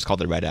that was just called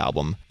the Red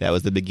Album. That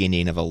was the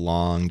beginning of a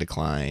long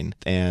decline.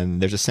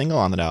 And there's a single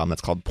on that album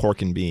that's called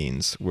Pork and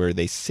Beans, where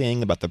they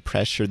sing about the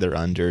pressure they're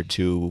under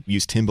to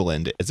use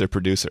Timbaland as their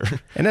producer.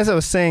 And as I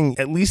was saying,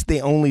 at least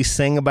they only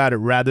sang about it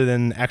rather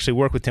than actually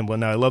work with Timbaland.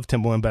 Now, I love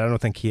Timbaland, but I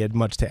don't think he had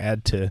much to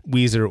add to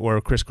Weezer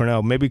or Chris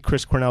Cornell. Maybe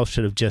Chris Cornell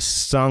should have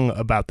just sung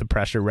about the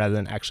pressure rather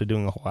than actually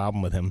doing a whole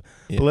album with him.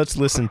 Yeah. But let's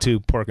listen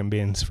to Pork and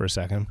Beans for a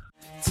second.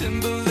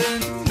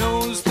 Timbaland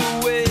knows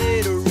the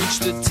way to reach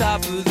the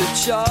top of the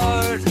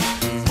chart.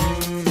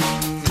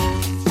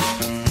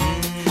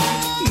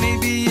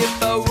 Maybe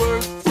if I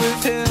work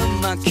with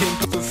him, I can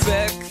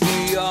perfect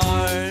the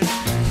art.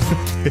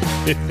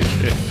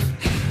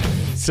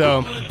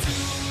 So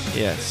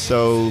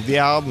the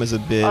album is a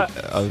bit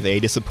of a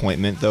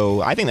disappointment,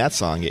 though I think that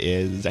song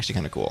is actually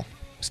kind of cool.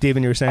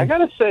 Steven, you were saying? I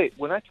gotta say,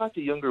 when I talk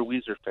to younger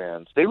Weezer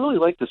fans, they really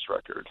like this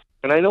record.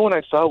 And I know when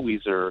I saw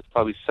Weezer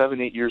probably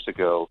 7-8 years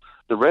ago,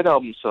 the Red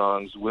Album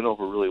songs went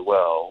over really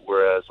well,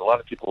 whereas a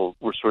lot of people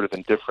were sort of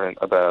indifferent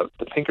about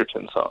the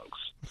Pinkerton songs.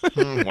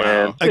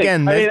 Wow.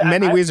 Again,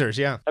 many Weezers,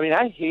 yeah. I mean,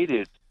 I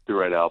hated the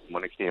Red Album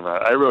when it came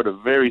out. I wrote a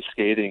very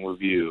scathing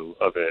review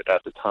of it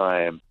at the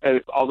time, and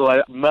although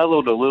I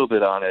mellowed a little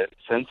bit on it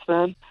since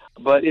then.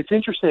 But it's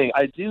interesting.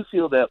 I do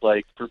feel that,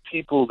 like, for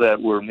people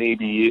that were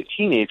maybe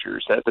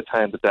teenagers at the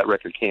time that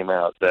record came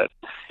out, that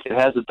it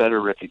has a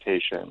better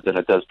reputation than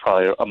it does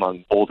probably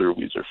among older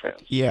Weezer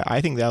fans. Yeah,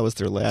 I think that was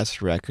their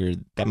last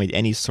record that made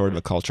any sort of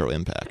a cultural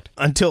impact.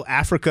 Until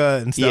Africa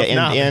and stuff.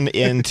 Yeah, and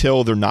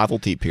until their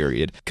novelty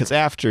period. Because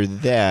after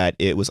that,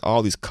 it was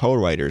all these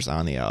co-writers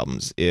on the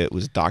albums. It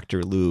was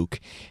Dr.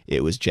 Luke,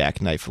 it was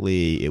Jack Knife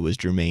Lee, it was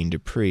Jermaine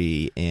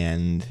Dupri,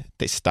 and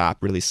they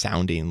stopped really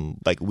sounding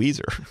like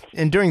Weezer.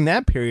 And during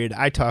that period,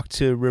 I talked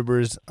to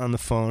Rivers on the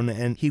phone,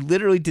 and he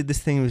literally did this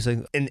thing. He was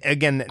like, and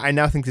again, I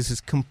now think this is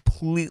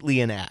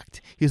completely an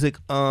act. He was like,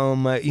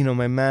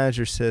 my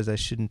manager says I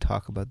shouldn't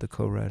talk about the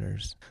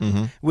co-writers,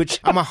 which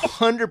I'm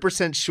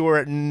 100%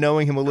 sure,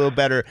 knowing him a little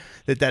better,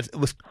 that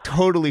was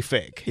totally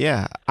fake.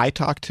 Yeah, I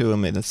talked to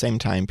him in the same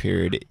time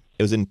period.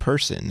 It was in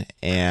person,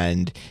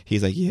 and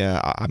he's like, yeah,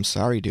 I'm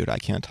sorry, dude, I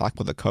can't talk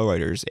with the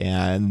co-writers.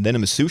 And then a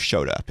masseuse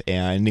showed up,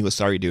 and he was,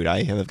 sorry, dude,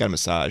 I've got a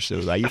massage,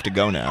 so I have to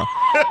go now.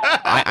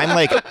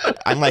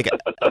 I'm like,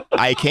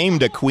 I came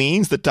to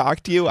Queens to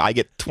talk to you. I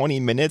get 20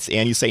 minutes,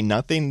 and you say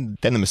nothing.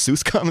 Then the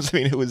masseuse comes. I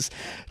mean, it was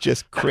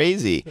just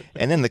crazy.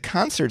 And then the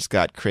concerts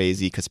got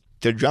crazy because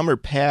the drummer,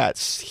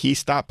 Pats, he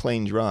stopped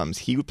playing drums.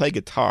 He would play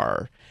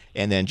guitar.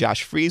 And then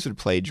Josh Freese would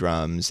play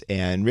drums,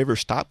 and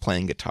Rivers stopped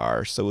playing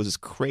guitar. So it was this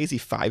crazy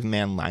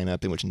 5-man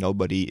lineup in which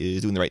nobody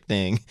is doing the right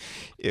thing.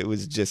 It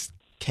was just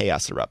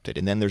chaos erupted.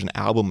 And then there's an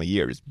album a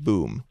year, just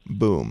boom,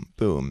 boom,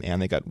 boom.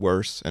 And they got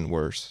worse and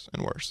worse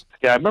and worse.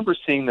 Yeah, I remember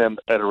seeing them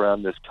at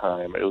around this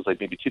time. It was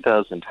like maybe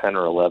 2010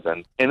 or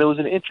 11. And it was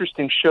an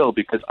interesting show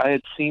because I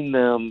had seen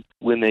them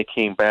when they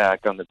came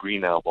back on the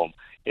Green Album.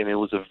 And it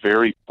was a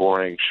very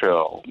boring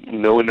show.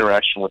 No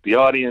interaction with the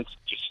audience,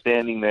 just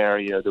standing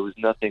there. There was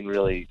nothing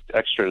really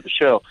extra to the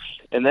show.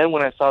 And then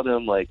when I saw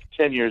them like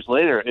 10 years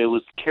later, it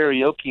was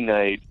karaoke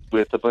night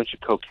with a bunch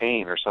of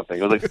cocaine or something.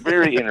 It was like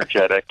very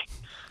energetic,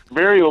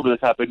 very over the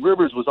top. And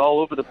Rivers was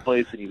all over the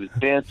place, and he was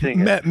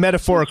dancing.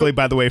 Metaphorically,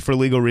 by the way, for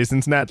legal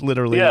reasons, not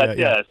literally.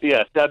 Yes.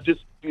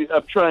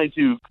 I'm trying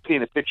to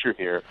paint a picture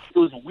here. It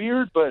was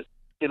weird, but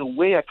in a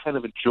way, I kind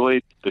of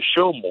enjoyed the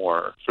show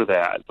more for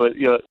that. But,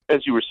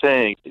 as you were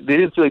saying, they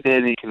didn't feel like they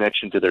had any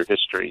connection to their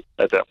history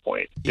at that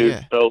point.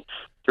 It felt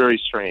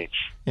very strange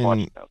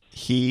watching them.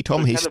 He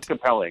told me kind of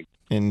compelling.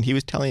 And he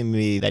was telling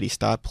me that he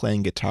stopped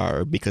playing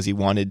guitar because he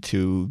wanted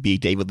to be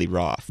David Lee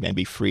Roth and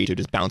be free to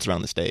just bounce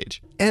around the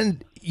stage.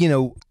 And,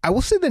 I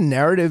will say the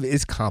narrative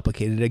is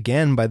complicated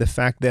again by the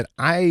fact that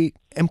I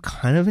am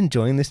kind of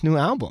enjoying this new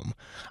album.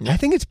 Yeah. I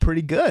think it's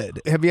pretty good.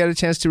 Have you had a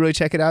chance to really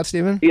check it out,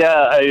 Stephen?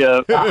 Yeah,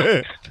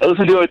 I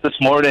listened to it this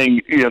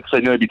morning, because I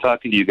knew I'd be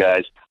talking to you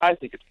guys. I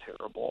think it's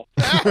terrible.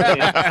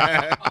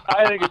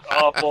 I think it's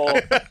awful.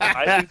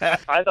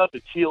 I thought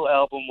the Teal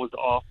album was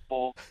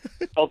awful.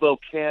 Although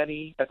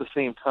canny at the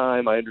same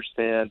time, I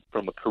understand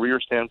from a career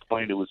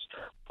standpoint, it was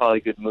probably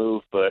a good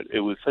move, but it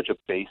was such a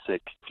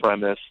basic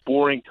premise.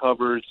 Boring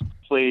covers,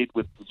 played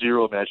with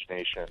zero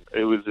imagination.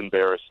 It was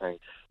embarrassing.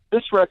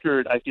 This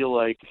record, I feel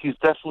like he's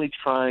definitely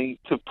trying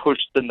to push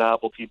the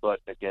novelty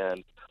button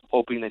again,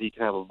 hoping that he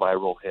can have a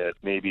viral hit,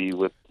 maybe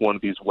with one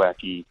of these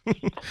wacky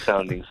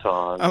sounding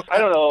songs. I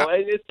don't know.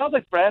 It sounds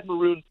like Bad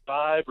Maroon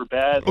 5 or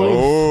Bad train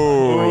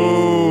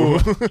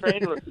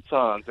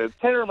songs. It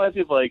kind of reminds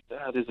me of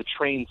there's a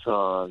train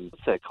song.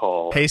 What's that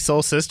called? Hey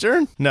Soul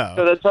Sister? No.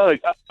 So that's not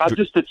I'm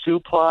just a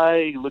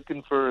two-ply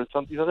looking for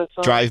something. You know that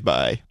song?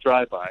 Drive-by.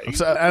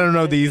 So, I don't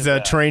know these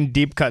train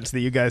deep cuts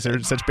that you guys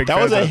are such big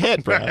fans of. That was a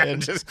hit,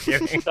 Brian. Just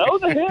kidding. That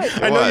was a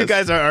hit. I know you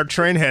guys are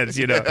train heads,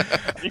 You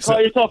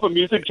call yourself a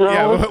music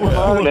journalist? Yeah, Come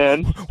on,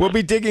 man. We'll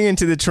be digging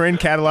into the train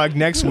catalog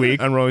next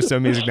week on Rolling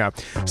Stone Music Now.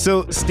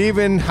 So,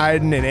 Stephen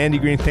Hayden and Andy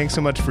Green, thanks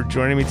so much for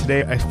joining me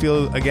today. I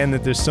feel, again,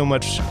 that there's so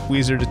much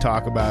Weezer to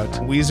talk about.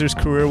 Weezer's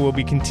career will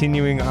be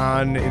continuing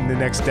on in the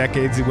next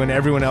decades. When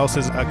everyone else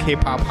is a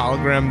K-pop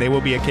hologram, they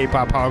will be a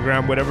K-pop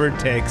hologram, whatever it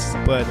takes,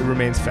 but it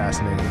remains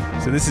fascinating.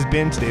 So this has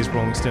been today's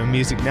Rolling Stone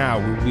Music Now.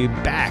 We'll be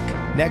back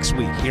next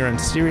week here on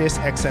Sirius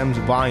XM's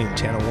Volume,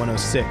 Channel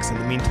 106. In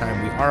the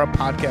meantime, we are a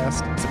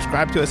podcast.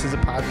 Subscribe to us as a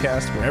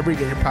podcast wherever you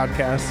get your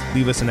podcasts.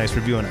 Leave us a nice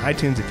review on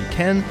iTunes if you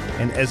can.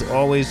 And as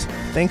always,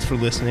 thanks for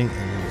listening,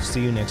 and we will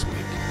see you next week.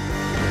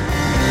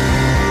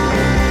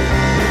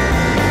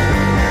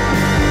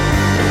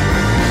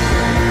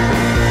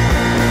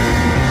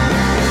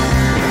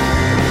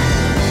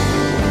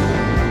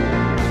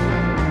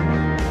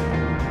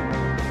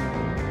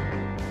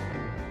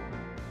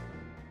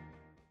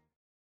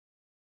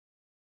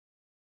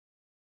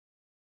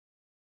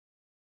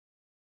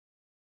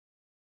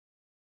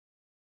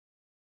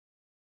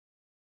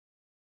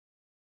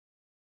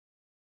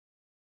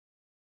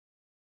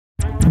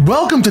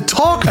 Welcome to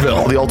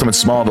Talkville, the ultimate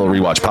Smallville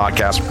rewatch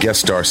podcast.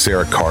 Guest star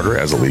Sarah Carter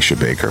as Alicia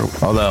Baker,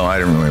 although I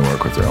didn't really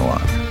work with her a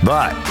lot.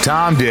 But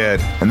Tom did,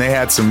 and they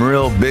had some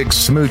real big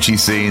smoochy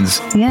scenes.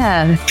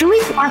 Yeah. Can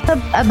we talk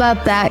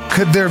about that?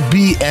 Could there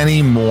be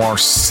any more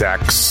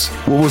sex?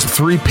 What was a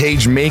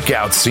 3-page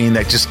makeout scene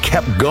that just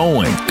kept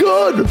going?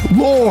 Good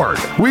Lord.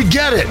 We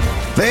get it.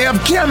 They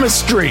have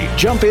chemistry.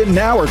 Jump in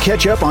now or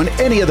catch up on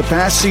any of the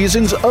past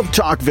seasons of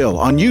Talkville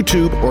on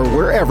YouTube or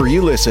wherever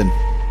you listen.